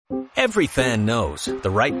Every fan knows the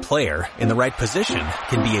right player in the right position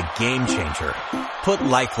can be a game changer. Put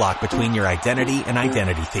LifeLock between your identity and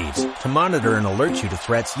identity thieves to monitor and alert you to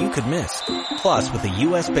threats you could miss. Plus, with a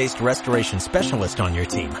U.S.-based restoration specialist on your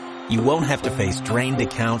team, you won't have to face drained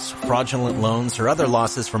accounts, fraudulent loans, or other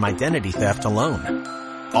losses from identity theft alone.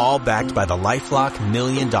 All backed by the LifeLock $1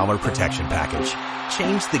 Million Protection Package.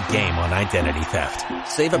 Change the game on identity theft.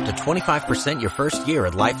 Save up to 25% your first year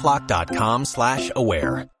at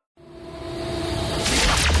LifeLock.com/aware.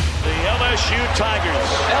 LSU Tigers.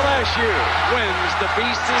 LSU wins the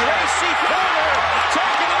BCS.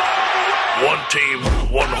 Taking it all the way. One team,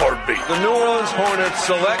 one heartbeat. The New Orleans Hornets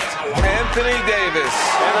select Anthony Davis.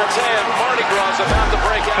 And I tell you, Mardi Gras about to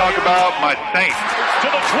break out. Talk about my Saints. To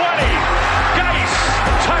the 20. Geis.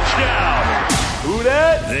 Touchdown. Who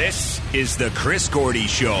dat? This is the Chris Gordy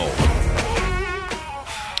Show.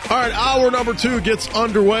 All right, hour number 2 gets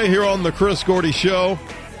underway here on the Chris Gordy Show.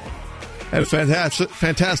 Had a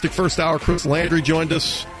fantastic first hour. Chris Landry joined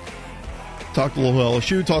us. Talked a little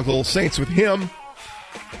LSU, talked a little Saints with him.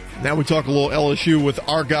 Now we talk a little LSU with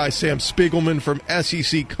our guy, Sam Spiegelman from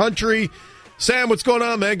SEC Country. Sam, what's going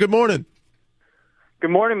on, man? Good morning.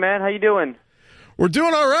 Good morning, man. How you doing? We're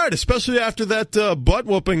doing all right, especially after that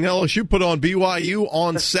butt-whooping LSU put on BYU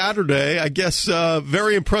on Saturday. I guess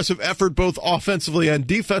very impressive effort both offensively and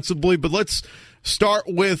defensively, but let's start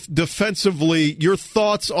with defensively. Your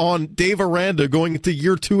thoughts on Dave Aranda going into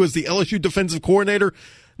year 2 as the LSU defensive coordinator.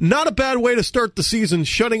 Not a bad way to start the season,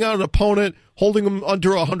 shutting out an opponent, holding them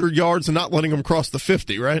under 100 yards, and not letting them cross the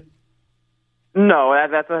 50, right? No,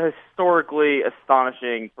 that's a historically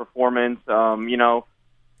astonishing performance. You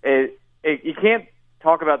can't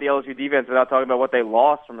talk about the LSU defense without talking about what they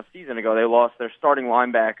lost from a season ago. They lost their starting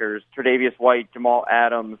linebackers, Tre'Davious White, Jamal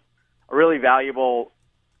Adams, a really valuable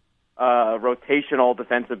rotational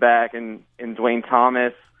defensive back in Dwayne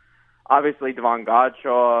Thomas, obviously Devon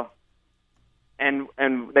Godshaw, and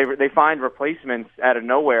they find replacements out of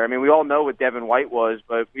nowhere. I mean, we all know what Devin White was,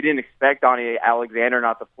 but we didn't expect Donnie Alexander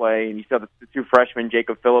not to play, and you saw the 2 freshmen,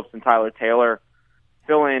 Jacob Phillips and Tyler Taylor,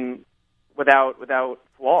 fill in without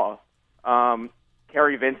flaw.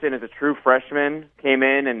 Kerry Vincent is a true freshman, came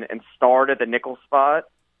in and starred at the nickel spot.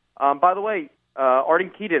 By the way, Arden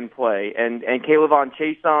Key didn't play, and Caleb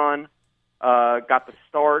Chason got the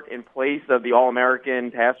start in place of the All-American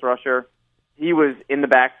pass rusher. He was in the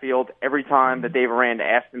backfield every time that Dave Aranda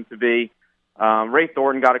asked him to be. Ray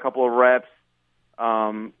Thornton got a couple of reps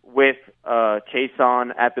with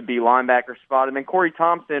Chason at the B linebacker spot, and then Corey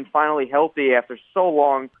Thompson finally healthy after so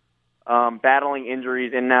long battling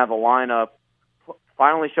injuries in and out of the lineup,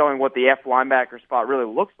 finally showing what the F linebacker spot really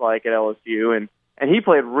looks like at LSU, and he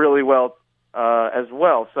played really well as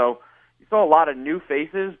well. So you saw a lot of new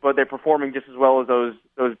faces, but they're performing just as well as those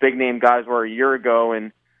big name guys were a year ago.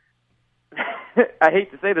 And I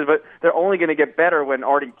hate to say this, but they're only going to get better when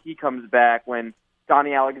Arden Key comes back, when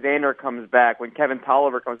Donnie Alexander comes back, when Kevin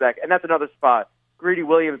Tolliver comes back, and that's another spot. Greedy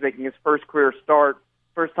Williams making his first career start,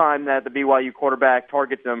 first time that the BYU quarterback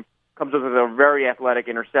targets him, comes up with a very athletic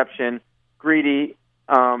interception. Greedy,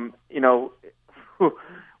 what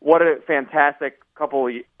a fantastic couple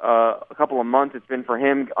of months it's been for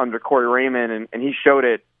him under Corey Raymond, and he showed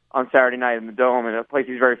it on Saturday night in the Dome, in a place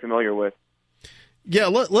he's very familiar with. Yeah,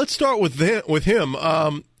 let's start with him.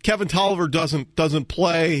 Kevin Tolliver doesn't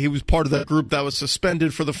play. He was part of that group that was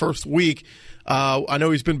suspended for the first week. I know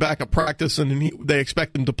he's been back at practice, and they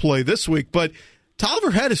expect him to play this week. But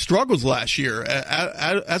Tolliver had his struggles last year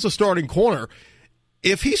as a starting corner.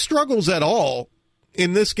 If he struggles at all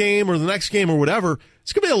in this game or the next game or whatever,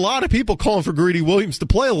 it's going to be a lot of people calling for Greedy Williams to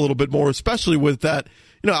play a little bit more, especially with that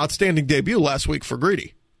outstanding debut last week for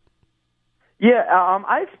Greedy. Yeah,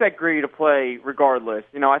 I expect Greedy to play regardless.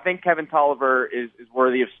 I think Kevin Tolliver is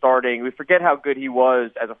worthy of starting. We forget how good he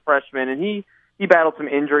was as a freshman, and he battled some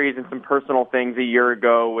injuries and some personal things a year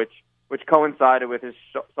ago, which coincided with his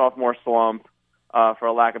sophomore slump, for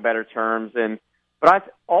a lack of better terms.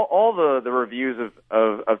 But all the reviews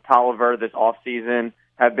of Tolliver this offseason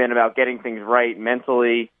have been about getting things right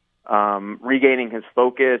mentally, regaining his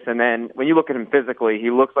focus, and then when you look at him physically,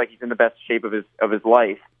 he looks like he's in the best shape of his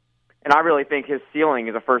life. And I really think his ceiling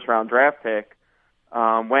is a first-round draft pick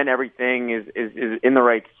when everything is in the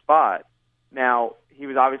right spot. Now, he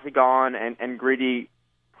was obviously gone, and Greedy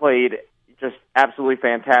played just absolutely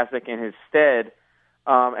fantastic in his stead.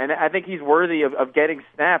 And I think he's worthy of getting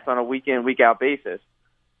snaps on a week-in, week-out basis.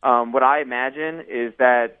 What I imagine is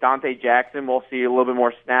that Dante Jackson will see a little bit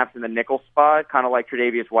more snaps in the nickel spot, kind of like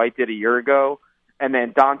Tre'Davious White did a year ago. And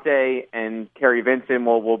then Dante and Kerry Vincent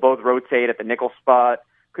will both rotate at the nickel spot.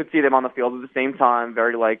 Could see them on the field at the same time,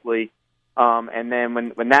 very likely. And then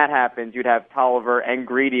when that happens, you'd have Tolliver and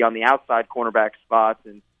Greedy on the outside cornerback spots,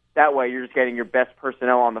 and that way you're just getting your best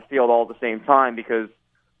personnel on the field all at the same time, because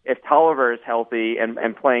if Tolliver is healthy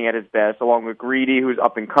and playing at his best, along with Greedy, who's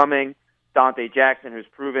up and coming, Dante Jackson, who's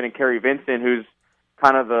proven, and Kerry Vincent, who's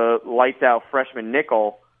kind of the lights-out freshman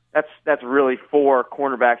nickel, that's really 4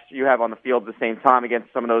 cornerbacks you have on the field at the same time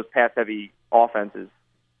against some of those pass-heavy offenses.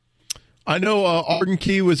 I know Arden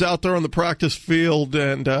Key was out there on the practice field,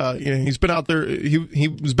 and he's been out there. He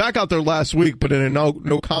was back out there last week, but in a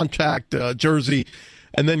no contact jersey.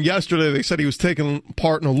 And then yesterday they said he was taking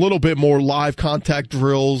part in a little bit more live contact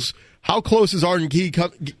drills. How close is Arden Key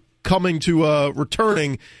coming to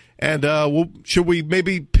returning? And should we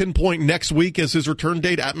maybe pinpoint next week as his return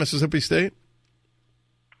date at Mississippi State?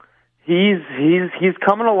 He's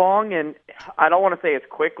coming along, and I don't want to say it's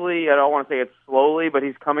quickly, I don't want to say it's slowly, but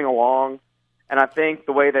he's coming along. And I think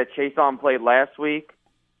the way that Chason played last week,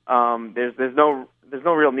 there's no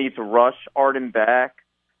real need to rush Arden back.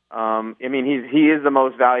 I mean, he is the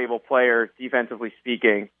most valuable player defensively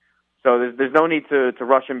speaking, so there's no need to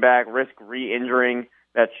rush him back, risk re-injuring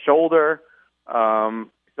that shoulder.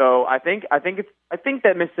 So I think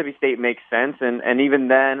that Mississippi State makes sense, and even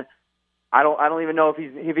then, I don't even know if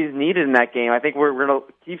he's needed in that game. I think we're going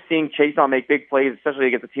to keep seeing Chason make big plays, especially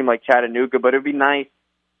against a team like Chattanooga. But it'd be nice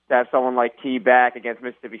to have someone like Key back against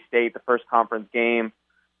Mississippi State, the first conference game.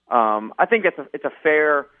 I think it's a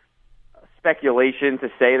fair speculation to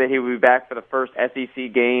say that he will be back for the first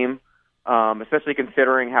SEC game, especially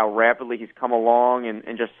considering how rapidly he's come along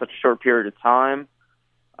in just such a short period of time.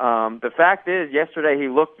 The fact is, yesterday he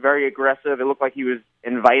looked very aggressive. It looked like he was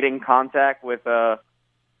inviting contact with the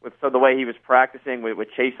way he was practicing with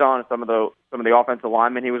Chason and some of the offensive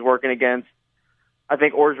linemen he was working against. I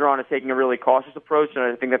think Orgeron is taking a really cautious approach, and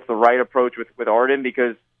I think that's the right approach with Arden,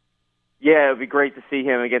 because it would be great to see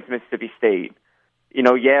him against Mississippi State. It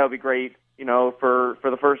would be great, for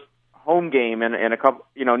the first home game in a couple,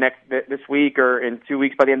 this week or in 2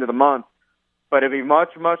 weeks by the end of the month. But it'd be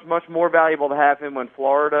much, much, much more valuable to have him when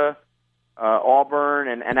Florida, Auburn,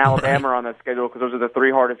 and Alabama are on that schedule, because those are the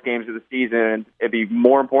 3 hardest games of the season. And it'd be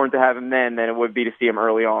more important to have him then than it would be to see him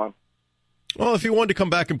early on. Well, if he wanted to come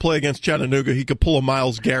back and play against Chattanooga, he could pull a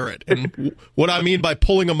Myles Garrett. And what I mean by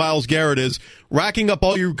pulling a Myles Garrett is racking up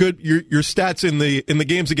all your stats in the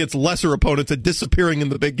games against lesser opponents and disappearing in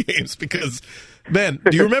the big games. Because, man,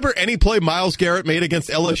 do you remember any play Myles Garrett made against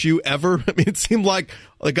LSU ever? I mean, it seemed like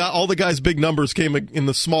all the guys' big numbers came in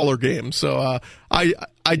the smaller games. So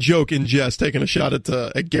I joke in jest taking a shot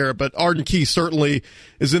at Garrett, but Arden Key certainly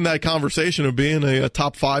is in that conversation of being a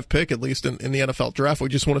top 5 pick, at least in the NFL draft. We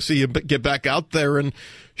just want to see him get back out there and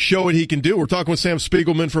show what he can do. We're talking with Sam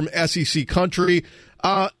Spiegelman from SEC Country.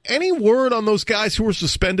 Any word on those guys who were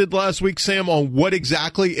suspended last week, Sam, on what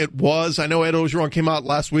exactly it was? I know Ed Orgeron came out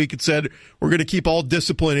last week and said we're going to keep all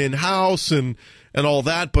discipline in-house and all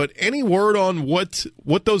that, but any word on what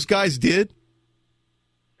those guys did?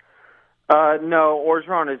 No,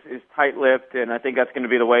 Orgeron is tight-lipped, and I think that's going to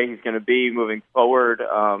be the way he's going to be moving forward.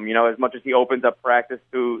 As much as he opens up practice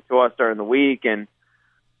to us during the week, and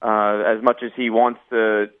as much as he wants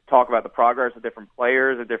to talk about the progress of different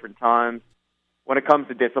players at different times, when it comes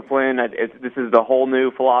to discipline, this is the whole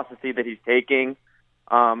new philosophy that he's taking.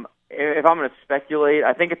 If I'm going to speculate,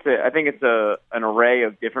 I think it's an array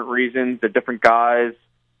of different reasons. They're different guys.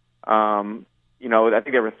 I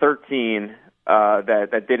think there were 13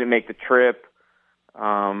 that didn't make the trip.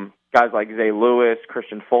 Guys like Zay Lewis,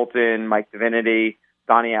 Christian Fulton, Mike Divinity,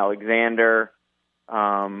 Donnie Alexander.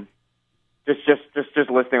 Just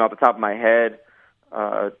listing off the top of my head.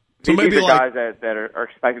 So these are guys that are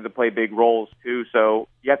expected to play big roles too. So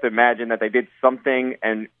you have to imagine that they did something,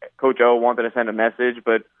 and Coach O wanted to send a message,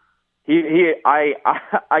 but I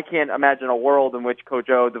can't imagine a world in which Coach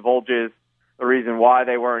O divulges the reason why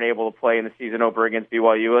they weren't able to play in the season opener against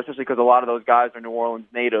BYU, especially because a lot of those guys are New Orleans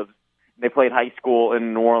natives. They played high school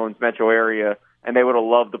in the New Orleans metro area, and they would have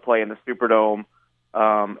loved to play in the Superdome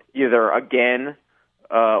either again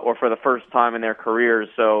or for the first time in their careers.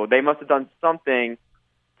 So they must have done something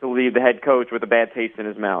to leave the head coach with a bad taste in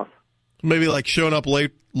his mouth. Maybe like showing up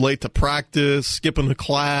late to practice, skipping the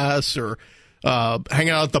class, or hanging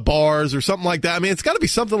out at the bars or something like that. I mean, it's got to be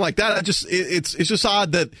something like that. It's just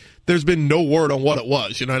odd that there's been no word on what it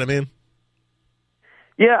was. You know what I mean?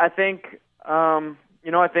 Yeah, I think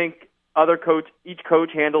each coach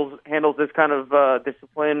handles this kind of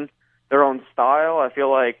discipline their own style. I feel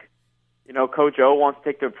like Coach O wants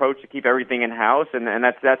to take the approach to keep everything in house, and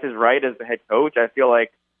that's his right as the head coach. I feel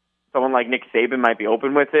like someone like Nick Saban might be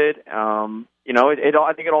open with it. I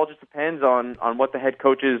think it all just depends on what the head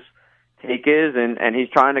coach's take is, and he's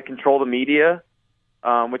trying to control the media,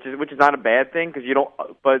 which is not a bad thing because you don't.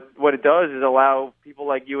 But what it does is allow people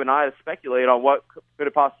like you and I to speculate on what could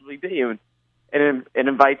it possibly be, and it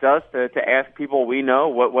invites us to ask people we know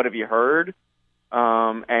what have you heard,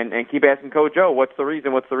 and keep asking Coach O what's the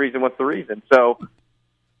reason, what's the reason, what's the reason. So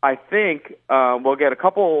I think we'll get a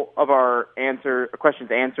couple of our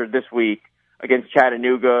questions answered this week against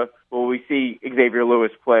Chattanooga. Will we see Xavier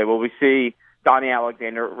Lewis play? Will we see Donnie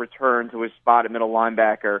Alexander return to his spot at middle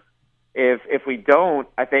linebacker? If we don't,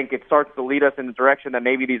 I think it starts to lead us in the direction that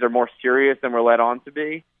maybe these are more serious than we're led on to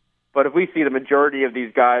be. But if we see the majority of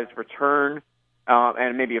these guys return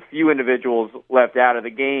and maybe a few individuals left out of the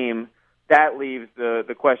game, that leaves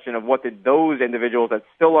the question of what did those individuals that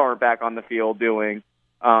still aren't back on the field doing,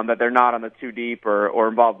 that they're not on the two deep or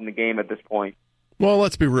involved in the game at this point. Well,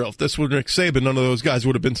 let's be real. If this were Nick Saban, none of those guys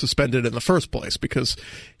would have been suspended in the first place because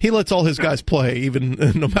he lets all his guys play, even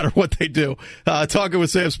no matter what they do. Talking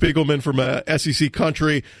with Sam Spiegelman from SEC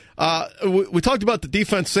Country. We talked about the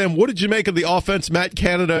defense, Sam. What did you make of the offense? Matt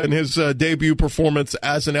Canada and his debut performance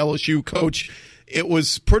as an LSU coach. It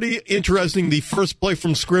was pretty interesting, the first play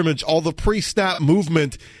from scrimmage, all the pre-snap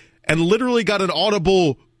movement, and literally got an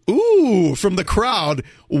audible ooh from the crowd,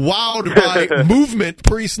 wowed by movement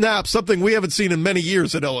pre-snap, something we haven't seen in many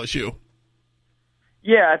years at LSU.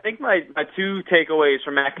 Yeah, I think my two takeaways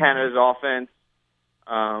from Matt Canada's offense,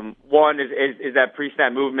 one is that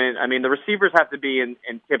pre-snap movement. I mean, the receivers have to be in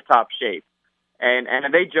tip-top shape.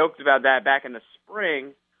 And they joked about that back in the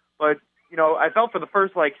spring, but, I felt for the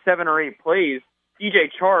first, 7 or 8 plays, DJ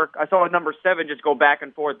Chark, I saw number 7 just go back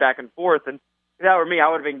and forth, and if that were me, I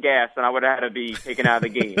would have been gassed, and I would have had to be taken out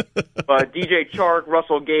of the game. But DJ Chark,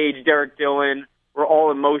 Russell Gage, Derek Dillon were all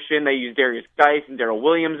in motion. They used Darius Geis and Darrell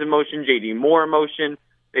Williams in motion, J.D. Moore in motion.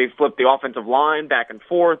 They flipped the offensive line back and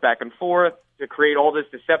forth to create all this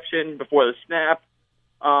deception before the snap.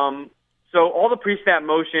 So all the pre-snap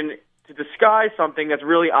motion to disguise something that's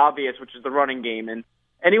really obvious, which is the running game. And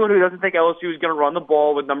anyone who doesn't think LSU is going to run the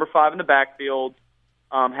ball with number 5 in the backfield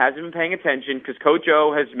hasn't been paying attention because Coach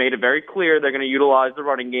O has made it very clear they're going to utilize the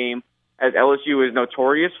running game as LSU is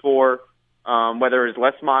notorious for, whether it's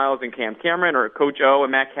Les Miles and Cam Cameron or Coach O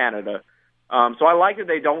and Matt Canada. So I like that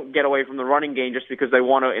they don't get away from the running game just because they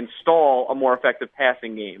want to install a more effective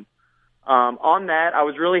passing game. On that, I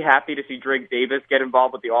was really happy to see Drake Davis get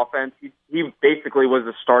involved with the offense. He basically was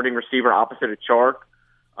the starting receiver opposite of Chark,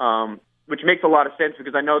 which makes a lot of sense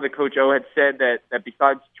because I know that Coach O had said that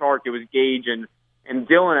besides Chark, it was Gage and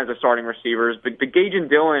Dillon as the starting receivers. But the Gage and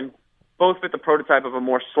Dillon both fit the prototype of a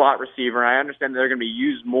more slot receiver. I understand that they're going to be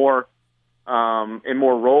used more in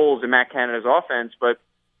more roles in Matt Canada's offense, but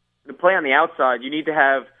to play on the outside, you need to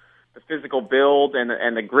have the physical build and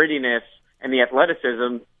the grittiness and the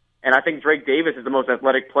athleticism. And I think Drake Davis is the most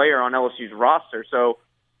athletic player on LSU's roster. So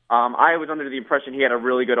I was under the impression he had a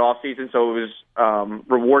really good offseason, so it was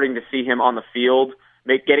rewarding to see him on the field,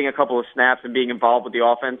 getting a couple of snaps and being involved with the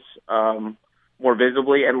offense more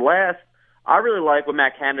visibly. And last, I really like what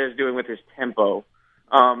Matt Canada is doing with his tempo.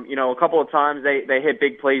 A couple of times they hit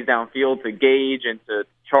big plays downfield to Gage and to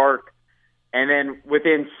Chark, and then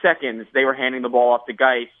within seconds they were handing the ball off to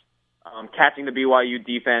Geis, catching the BYU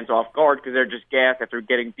defense off guard because they're just gassed after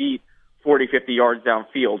getting beat 40, 50 yards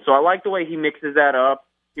downfield. So I like the way he mixes that up.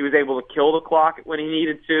 He was able to kill the clock when he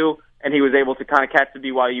needed to, and he was able to kind of catch the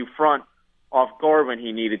BYU front off guard when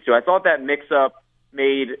he needed to. I thought that mix-up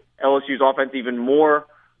made LSU's offense even more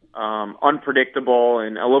unpredictable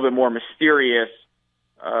and a little bit more mysterious,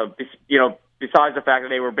 besides the fact that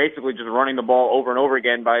they were basically just running the ball over and over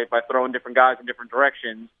again by throwing different guys in different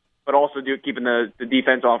directions, but also keeping the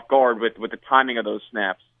defense off guard with the timing of those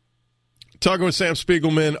snaps. Talking with Sam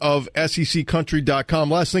Spiegelman of SECCountry.com.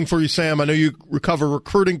 Last thing for you, Sam. I know you recover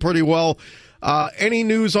recruiting pretty well. Any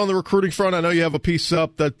news on the recruiting front? I know you have a piece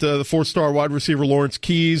up that the 4-star wide receiver Lawrence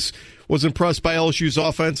Keys was impressed by LSU's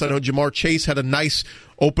offense. I know Jamar Chase had a nice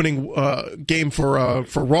opening game for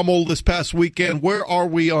Rummel this past weekend. Where are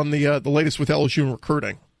we on the latest with LSU in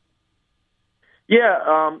recruiting?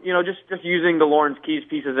 Yeah, just using the Lawrence Keys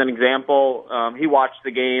piece as an example, he watched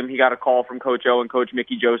the game. He got a call from Coach O and Coach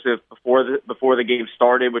Mickey Joseph before the game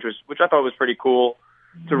started, which I thought was pretty cool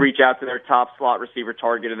to reach out to their top slot receiver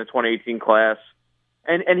target in the 2018 class.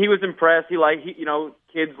 And he was impressed.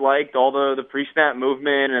 Kids liked all the pre-snap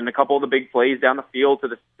movement and a couple of the big plays down the field to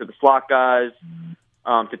the slot guys,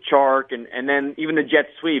 to Chark, and then even the jet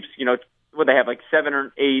sweeps. What they have 7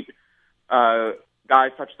 or 8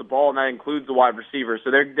 guys touch the ball, and that includes the wide receivers.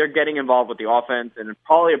 So they're getting involved with the offense, and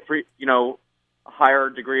probably a higher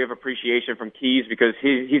degree of appreciation from Keys because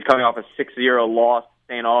he's coming off a 6-0 loss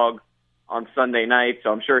to St. Aug on Sunday night, so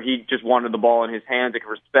I'm sure he just wanted the ball in his hands. He could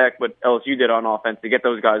respect what LSU did on offense to get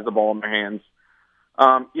those guys the ball in their hands.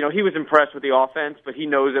 He was impressed with the offense, but he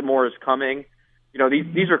knows that more is coming.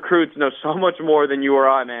 These recruits know so much more than you or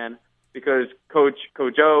I, man, because Coach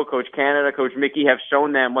O, Coach Canada, Coach Mickey have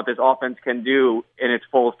shown them what this offense can do in its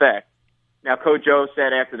full effect. Now, Coach O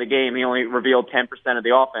said after the game he only revealed 10% of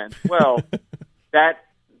the offense. Well,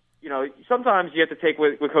 sometimes you have to take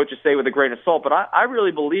what coaches say with a grain of salt, but I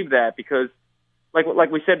really believe that because, like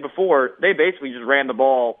we said before, they basically just ran the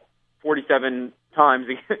ball 47 times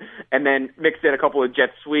and then mixed in a couple of jet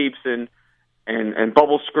sweeps and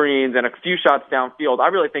bubble screens and a few shots downfield. I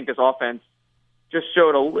really think this offense just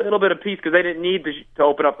showed a little bit of peace because they didn't need to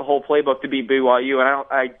open up the whole playbook to beat BYU, and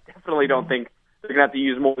I definitely don't think they're going to have to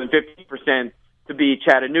use more than 50% to beat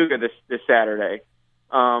Chattanooga this Saturday.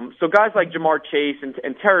 So guys like Jamar Chase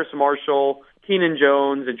and Terrace Marshall, Keenan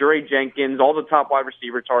Jones, and Jere Jenkins, all the top wide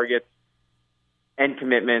receiver targets and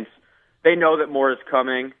commitments, they know that more is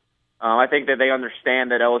coming. I think that they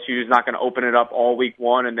understand that LSU is not going to open it up all week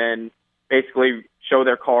one and then basically show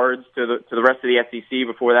their cards to the rest of the SEC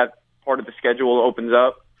before that part of the schedule opens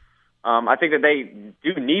up. I think that they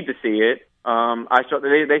do need to see it.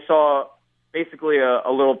 They saw basically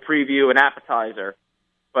a little preview, an appetizer,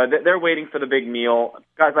 but they're waiting for the big meal.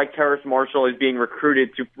 Guys like Terrace Marshall is being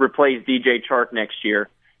recruited to replace DJ Chark next year.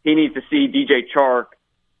 He needs to see DJ Chark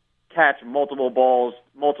catch multiple balls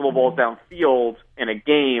downfield in a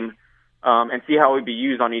game and see how he'd be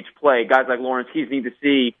used on each play. Guys like Lawrence Keys need to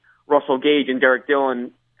see Russell Gage and Derek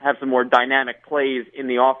Dillon have some more dynamic plays in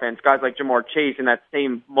the offense. Guys like Jamar Chase in that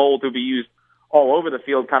same mold who'll be used all over the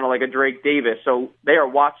field, kind of like a Drake Davis. So they are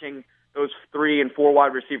watching those 3 and 4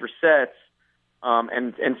 wide receiver sets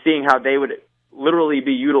and seeing how they would literally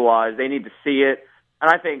be utilized. They need to see it. And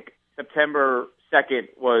I think September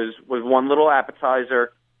 2nd was one little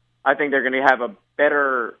appetizer. I think they're going to have a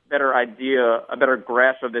better idea, a better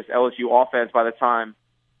grasp of this LSU offense by the time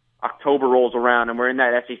October rolls around and we're in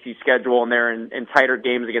that SEC schedule and they're in tighter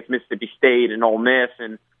games against Mississippi State and Ole Miss,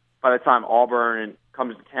 and by the time Auburn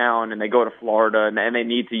comes to town and they go to Florida and they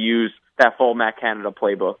need to use that full Matt Canada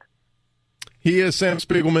playbook. He is Sam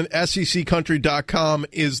Spiegelman. SECCountry.com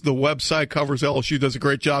is the website. Covers LSU. Does a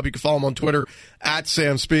great job. You can follow him on Twitter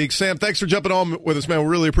 @SamSpeak. Sam, thanks for jumping on with us, man. We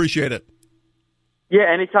really appreciate it. Yeah,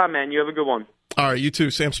 anytime, man. You have a good one. All right, you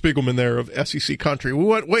too. Sam Spiegelman there of SEC Country. We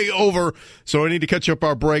went way over, so I need to catch up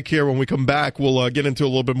our break here. When we come back, we'll get into a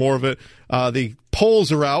little bit more of it. The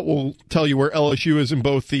polls are out. We'll tell you where LSU is in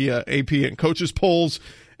both the AP and coaches polls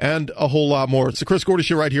and a whole lot more. It's the Chris Gordy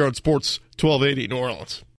Show right here on Sports 1280 New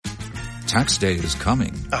Orleans. Tax day is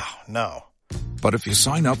coming. Oh, no. But if you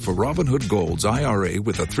sign up for Robinhood Gold's IRA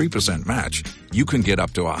with a 3% match, you can get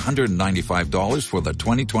up to $195 for the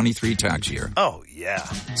 2023 tax year. Oh, yeah.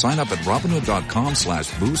 Sign up at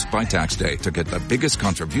Robinhood.com/boost by tax day to get the biggest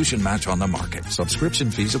contribution match on the market. Subscription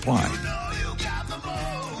fees apply.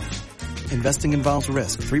 Investing involves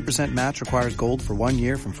risk. 3% match requires gold for 1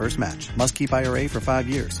 year from first match. Must keep IRA for 5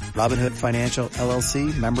 years. Robinhood Financial,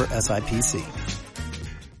 LLC, member SIPC.